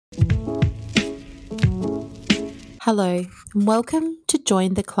Hello, and welcome to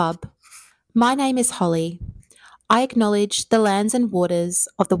Join the Club. My name is Holly. I acknowledge the lands and waters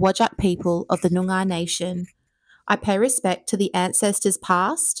of the Whadjuk people of the Noongar Nation. I pay respect to the ancestors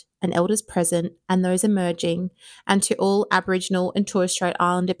past and elders present and those emerging, and to all Aboriginal and Torres Strait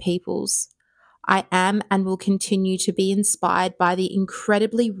Islander peoples. I am and will continue to be inspired by the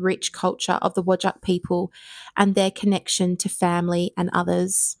incredibly rich culture of the Whadjuk people and their connection to family and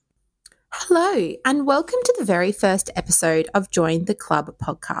others. Hello, and welcome to the very first episode of Join the Club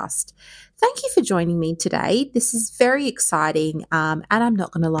podcast. Thank you for joining me today. This is very exciting, and I'm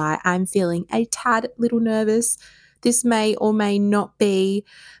not going to lie, I'm feeling a tad little nervous. This may or may not be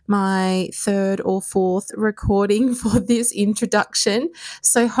my third or fourth recording for this introduction.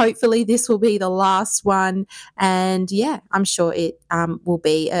 So hopefully, this will be the last one. And yeah, I'm sure it will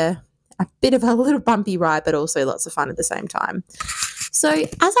be a bit of a little bumpy ride, but also lots of fun at the same time. So,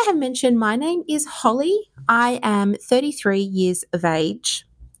 as I have mentioned, my name is Holly. I am 33 years of age.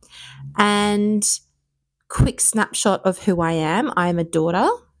 And quick snapshot of who I am: I am a daughter.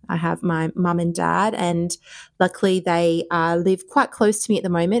 I have my mum and dad, and luckily they live quite close to me at the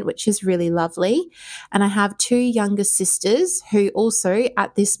moment, which is really lovely. And I have two younger sisters who also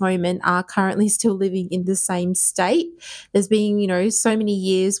at this moment are currently still living in the same state. There's been, so many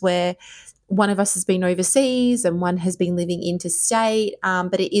years where one of us has been overseas and one has been living interstate.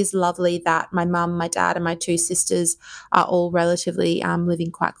 But it is lovely that my mum, my dad, and my two sisters are all relatively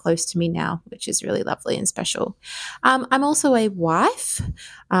living quite close to me now, which is really lovely and special. I'm also a wife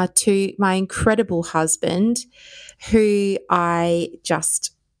to my incredible husband, who I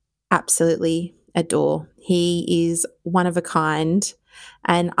just absolutely adore. He is one of a kind.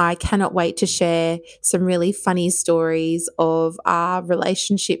 And I cannot wait to share some really funny stories of our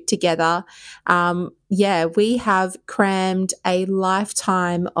relationship together. We have crammed a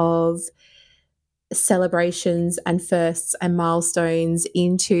lifetime of celebrations and firsts and milestones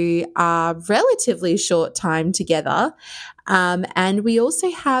into a relatively short time together. And we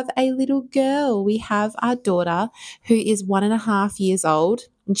also have a little girl. We have our daughter, who is 1.5 years old.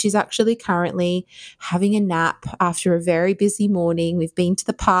 And she's actually currently having a nap after a very busy morning. We've been to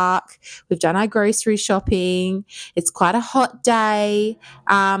the park, we've done our grocery shopping. It's quite a hot day.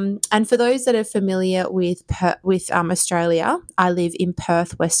 And for those that are familiar with Australia, I live in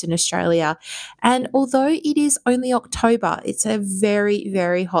Perth, Western Australia. And although it is only October, it's a very,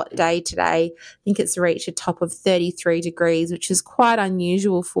 very hot day today. I think it's reached a top of 33 degrees, which is quite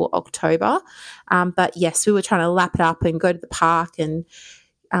unusual for October. But yes, we were trying to lap it up and go to the park and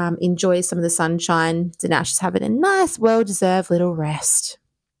enjoy some of the sunshine. So now she's having a nice, well-deserved little rest.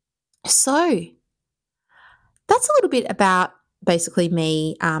 So that's a little bit about basically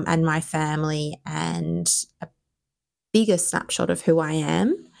me and my family, and a bigger snapshot of who I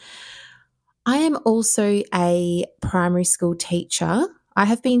am. I am also a primary school teacher. I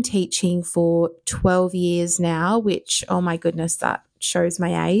have been teaching for 12 years now, which, oh my goodness, that shows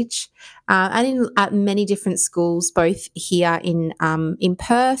my age. And at many different schools, both here in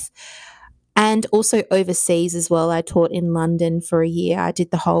Perth and also overseas as well. I taught in London for a year. I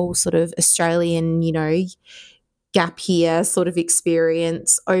did the whole sort of Australian, gap year sort of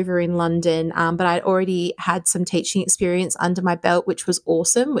experience over in London. But I'd already had some teaching experience under my belt, which was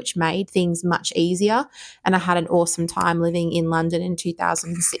awesome, which made things much easier. And I had an awesome time living in London in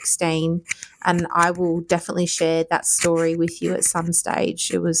 2016. And I will definitely share that story with you at some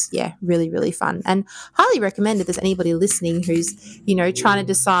stage. It was, really, really fun. And highly recommend if there's anybody listening who's, trying to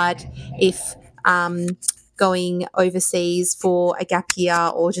decide if going overseas for a gap year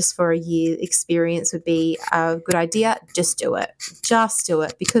or just for a year experience would be a good idea, just do it. Just do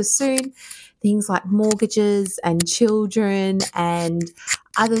it, because soon things like mortgages and children and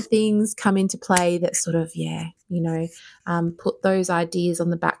other things come into play that sort of, put those ideas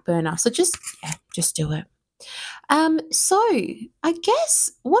on the back burner. So just do it. So I guess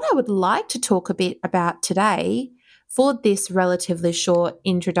what I would like to talk a bit about today for this relatively short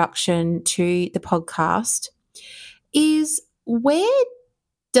introduction to the podcast is, where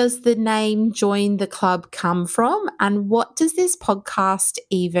does the name Join the Club come from, and what does this podcast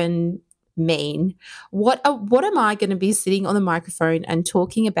even mean? What am I going to be sitting on the microphone and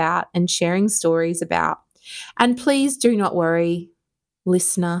talking about and sharing stories about? And please do not worry,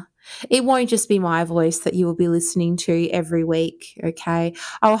 listener. It won't just be my voice that you will be listening to every week, okay?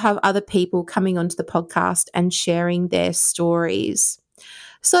 I'll have other people coming onto the podcast and sharing their stories.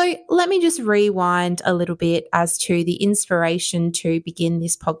 So let me just rewind a little bit as to the inspiration to begin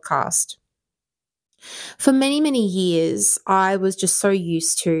this podcast. For many, many years, I was just so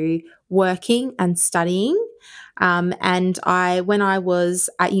used to working and studying. When I was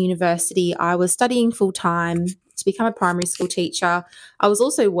at university, I was studying full time to become a primary school teacher, I was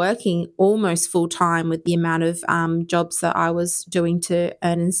also working almost full time with the amount of jobs that I was doing to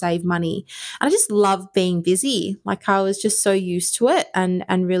earn and save money. And I just love being busy. Like I was just so used to it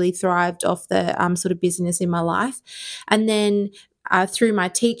and really thrived off the sort of busyness in my life. And then through my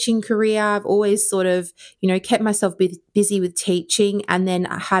teaching career, I've always sort of, kept myself busy with teaching, and then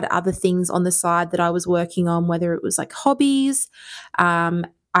I had other things on the side that I was working on, whether it was like hobbies.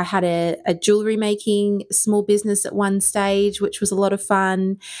 I had a jewelry making small business at one stage, which was a lot of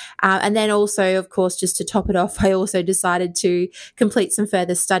fun. And then also, of course, just to top it off, I also decided to complete some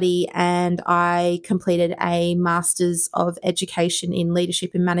further study, and I completed a Master's of Education in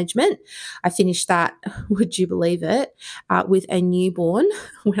Leadership and Management. I finished that, would you believe it, with a newborn.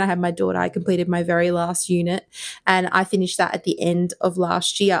 When I had my daughter, I completed my very last unit, and I finished that at the end of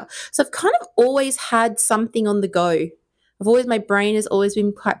last year. So I've kind of always had something on the go. My brain has always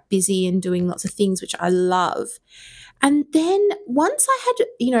been quite busy and doing lots of things, which I love. And then once I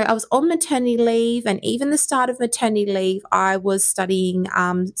had, I was on maternity leave, and even the start of maternity leave, I was studying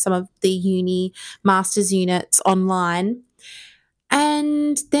some of the uni master's units online.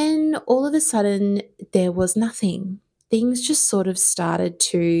 And then all of a sudden, there was nothing. Things just sort of started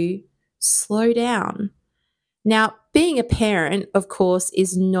to slow down. Now, being a parent, of course,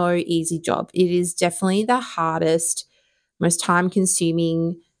 is no easy job. It is definitely the hardest, most time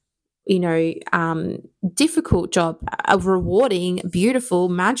consuming, difficult job, a rewarding, beautiful,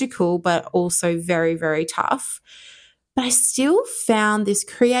 magical, but also very, very tough. But I still found this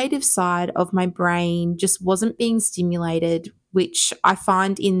creative side of my brain just wasn't being stimulated, which I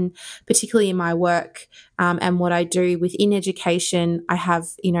find particularly in my work and what I do within education. I have,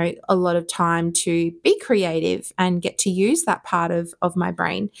 a lot of time to be creative and get to use that part of my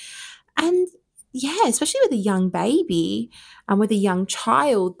brain. And yeah, especially with a young baby and with a young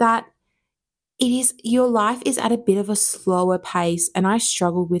child, that your life is at a bit of a slower pace, and I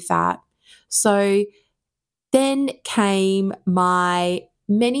struggled with that. So then came my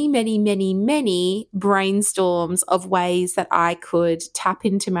many, many, many, many brainstorms of ways that I could tap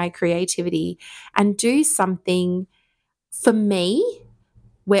into my creativity and do something for me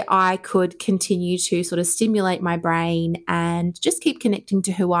where I could continue to sort of stimulate my brain and just keep connecting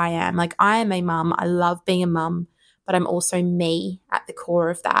to who I am. Like, I am a mum. I love being a mum, but I'm also me at the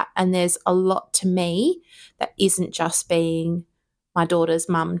core of that. And there's a lot to me that isn't just being my daughter's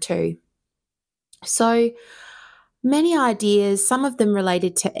mum too. So many ideas, some of them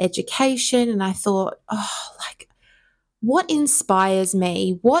related to education. And I thought, what inspires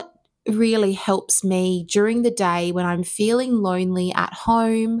me? What really helps me during the day when I'm feeling lonely at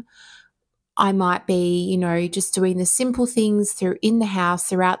home? I might be, just doing the simple things in the house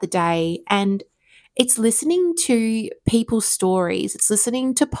throughout the day. And it's listening to people's stories. It's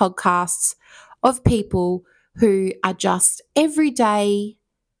listening to podcasts of people who are just everyday,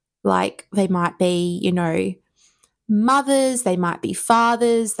 like they might be, mothers, they might be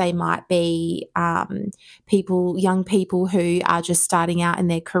fathers, they might be young people who are just starting out in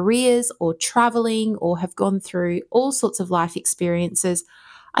their careers or traveling or have gone through all sorts of life experiences.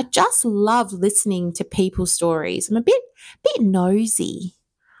 I just love listening to people's stories. I'm a bit nosy.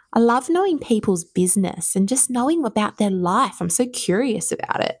 I love knowing people's business and just knowing about their life. I'm so curious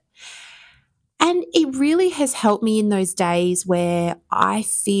about it. And it really has helped me in those days where I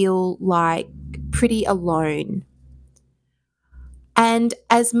feel like pretty alone. And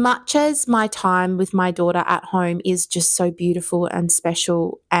as much as my time with my daughter at home is just so beautiful and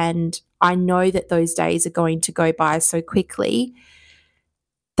special, and I know that those days are going to go by so quickly,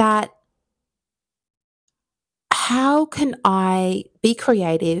 that how can I be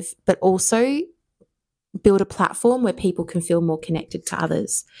creative but also build a platform where people can feel more connected to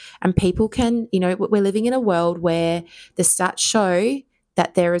others, and people can, we're living in a world where the stats show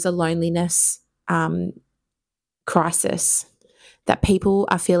that there is a loneliness crisis, that people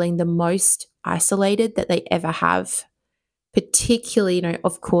are feeling the most isolated that they ever have, particularly,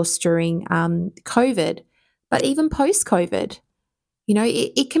 of course, during COVID, but even post-COVID.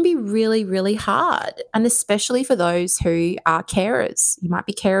 It can be really, really hard, and especially for those who are carers. You might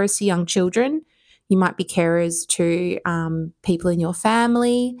be carers to young children. You might be carers to people in your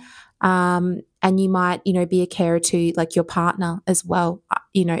family, and you might, be a carer to like your partner as well.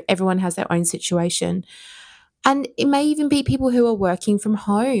 Everyone has their own situation. And it may even be people who are working from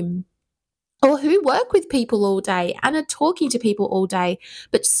home or who work with people all day and are talking to people all day,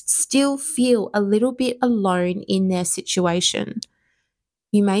 but still feel a little bit alone in their situation.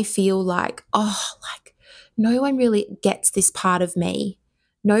 You may feel like, no one really gets this part of me.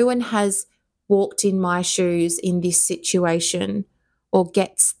 No one has walked in my shoes in this situation or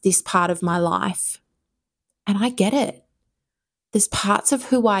gets this part of my life. And I get it. There's parts of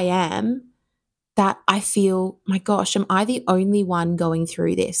who I am that I feel, my gosh, am I the only one going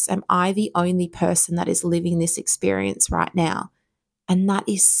through this? Am I the only person that is living this experience right now? And that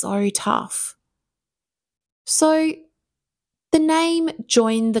is so tough. So, the name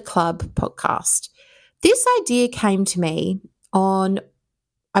Join the Club podcast. This idea came to me on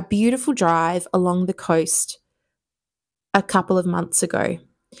a beautiful drive along the coast a couple of months ago.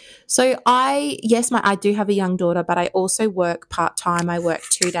 So I do have a young daughter, but I also work part-time. I work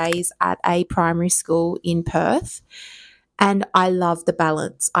 2 days at a primary school in Perth, and I love the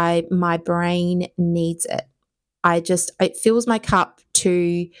balance. My brain needs it. It fills my cup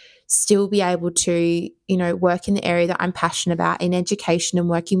to still be able to, work in the area that I'm passionate about in education and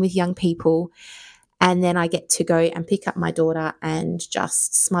working with young people. And then I get to go and pick up my daughter and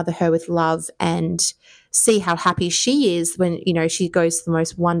just smother her with love and see how happy she is when, she goes to the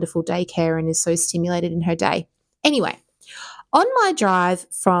most wonderful daycare and is so stimulated in her day. Anyway, on my drive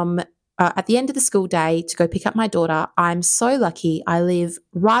from at the end of the school day to go pick up my daughter, I'm so lucky. I live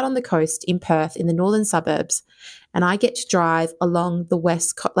right on the coast in Perth in the northern suburbs, and I get to drive along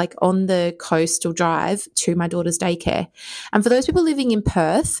the on the coastal drive to my daughter's daycare. And for those people living in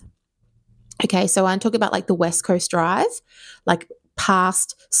Perth, okay, so I'm talking about like the West Coast Drive, like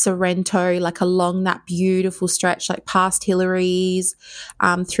past Sorrento, like along that beautiful stretch, like past Hillary's,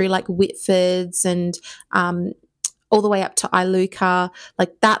 through like Whitfords and all the way up to Iluka,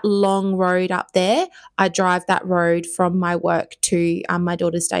 like that long road up there. I drive that road from my work to my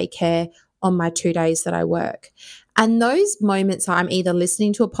daughter's daycare on my 2 days that I work. And those moments I'm either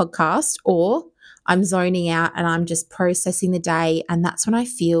listening to a podcast or I'm zoning out and I'm just processing the day. And that's when I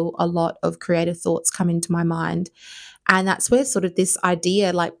feel a lot of creative thoughts come into my mind. And that's where sort of this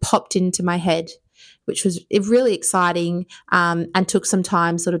idea like popped into my head, which was really exciting, and took some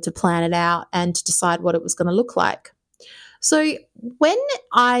time sort of to plan it out and to decide what it was going to look like. So when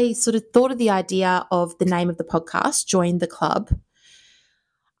I sort of thought of the idea of the name of the podcast, Join the Club,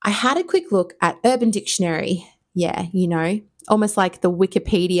 I had a quick look at Urban Dictionary. Yeah, almost like the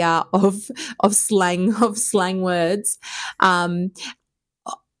Wikipedia of slang words.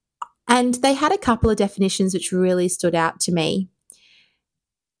 And they had a couple of definitions which really stood out to me.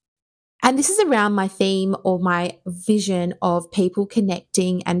 And this is around my theme or my vision of people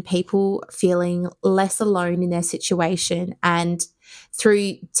connecting and people feeling less alone in their situation, and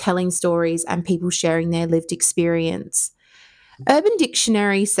through telling stories and people sharing their lived experience. Urban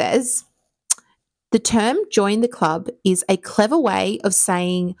Dictionary says the term join the club is a clever way of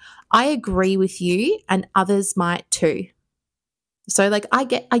saying, I agree with you and others might too. So like I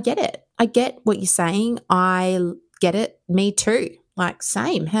get it. I get what you're saying. I get it. Me too. Like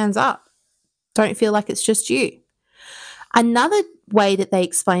same, hands up. Don't feel like it's just you. Another way that they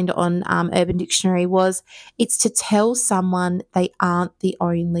explained on Urban Dictionary was it's to tell someone they aren't the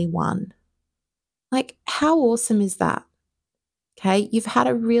only one. Like, how awesome is that? Okay, you've had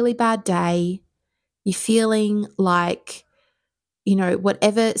a really bad day. You're feeling like,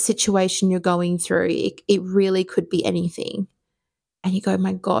 whatever situation you're going through, it really could be anything. And you go,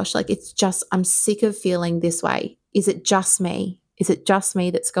 my gosh, like I'm sick of feeling this way. Is it just me? Is it just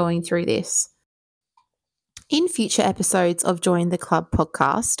me that's going through this? In future episodes of Join the Club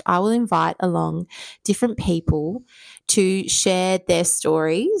podcast, I will invite along different people to share their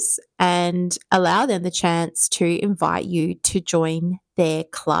stories and allow them the chance to invite you to join their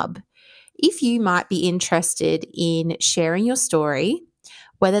club. If you might be interested in sharing your story,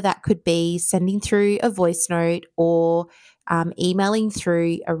 whether that could be sending through a voice note or emailing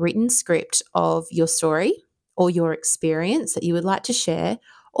through a written script of your story or your experience that you would like to share,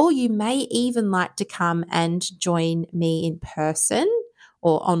 or you may even like to come and join me in person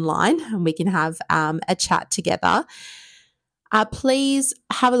or online and we can have a chat together. Please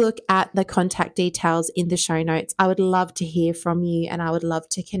have a look at the contact details in the show notes. I would love to hear from you and I would love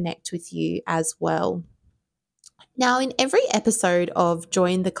to connect with you as well. Now, in every episode of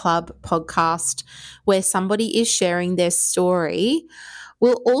Join the Club podcast, where somebody is sharing their story,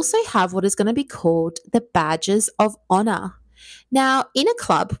 we'll also have what is going to be called the Badges of Honor. Now, in a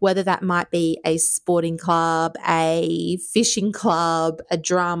club, whether that might be a sporting club, a fishing club, a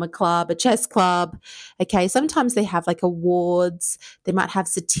drama club, a chess club, okay, sometimes they have like awards, they might have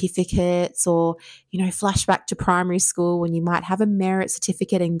certificates, or, flashback to primary school when you might have a merit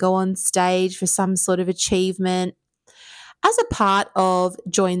certificate and go on stage for some sort of achievement. As a part of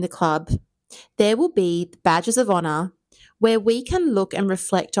Join the Club, there will be badges of honor where we can look and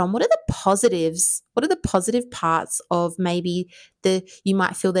reflect on what are the positives, what are the positive parts of maybe you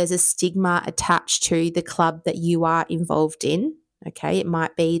might feel there's a stigma attached to the club that you are involved in. Okay, it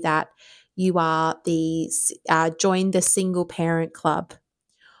might be that, you are join the single parent club,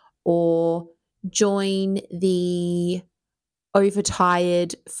 or join the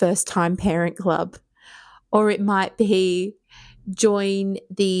overtired first time parent club, or it might be join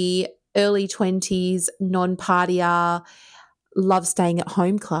the early 20s non-partier love staying at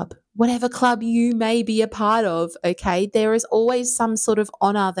home club. Whatever club you may be a part of, okay, there is always some sort of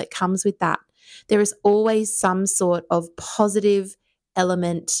honor that comes with that. There is always some sort of positive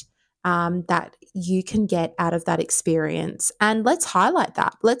element that you can get out of that experience. And let's highlight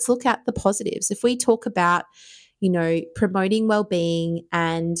that. Let's look at the positives. If we talk about, promoting well-being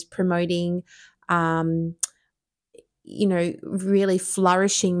and promoting, really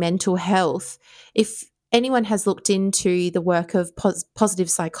flourishing mental health, if anyone has looked into the work of positive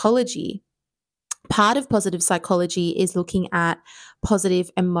psychology, part of positive psychology is looking at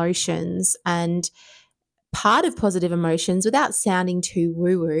positive emotions. And part of positive emotions, without sounding too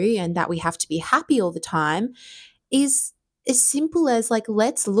woo-woo and that we have to be happy all the time, is as simple as, like,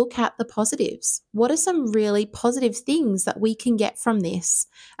 let's look at the positives. What are some really positive things that we can get from this,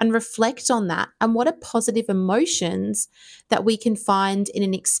 and reflect on that? And what are positive emotions that we can find in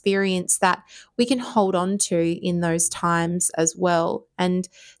an experience that we can hold on to in those times as well? And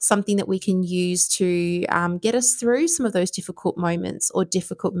something that we can use to get us through some of those difficult moments or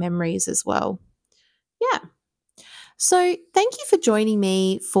difficult memories as well. Yeah. So, thank you for joining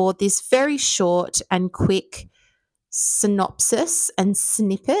me for this very short and quick synopsis and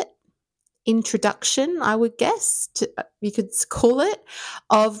snippet introduction, I would guess, you could call it,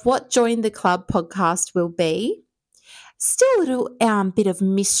 of what Join the Club podcast will be. Still a little bit of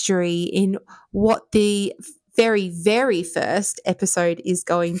mystery in what the very, very first episode is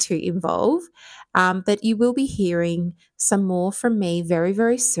going to involve, but you will be hearing some more from me very,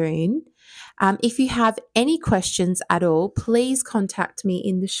 very soon. If you have any questions at all, please contact me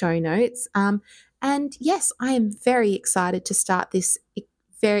in the show notes. And yes, I am very excited to start this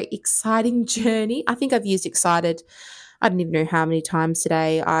very exciting journey. I think I've used excited, I don't even know how many times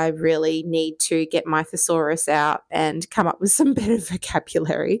today. I really need to get my thesaurus out and come up with some better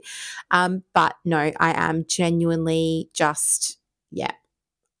vocabulary. But no, I am genuinely just, yeah,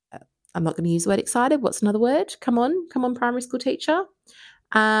 I'm not going to use the word excited. What's another word? Come on, primary school teacher.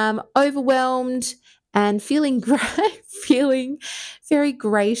 Overwhelmed and feeling feeling very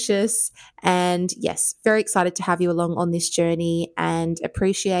gracious, and yes, very excited to have you along on this journey, and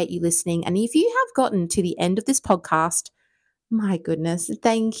appreciate you listening. And if you have gotten to the end of this podcast, my goodness,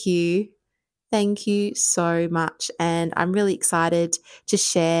 thank you. Thank you so much. And I'm really excited to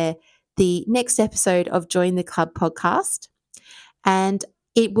share the next episode of Join the Club podcast. And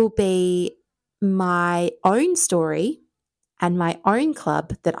it will be my own story and my own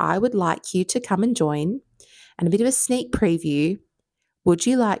club that I would like you to come and join. And a bit of a sneak preview. Would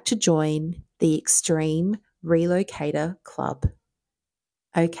you like to join the Extreme Relocator Club?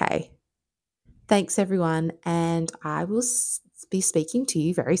 Okay. Thanks, everyone. And I will be speaking to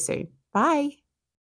you very soon. Bye.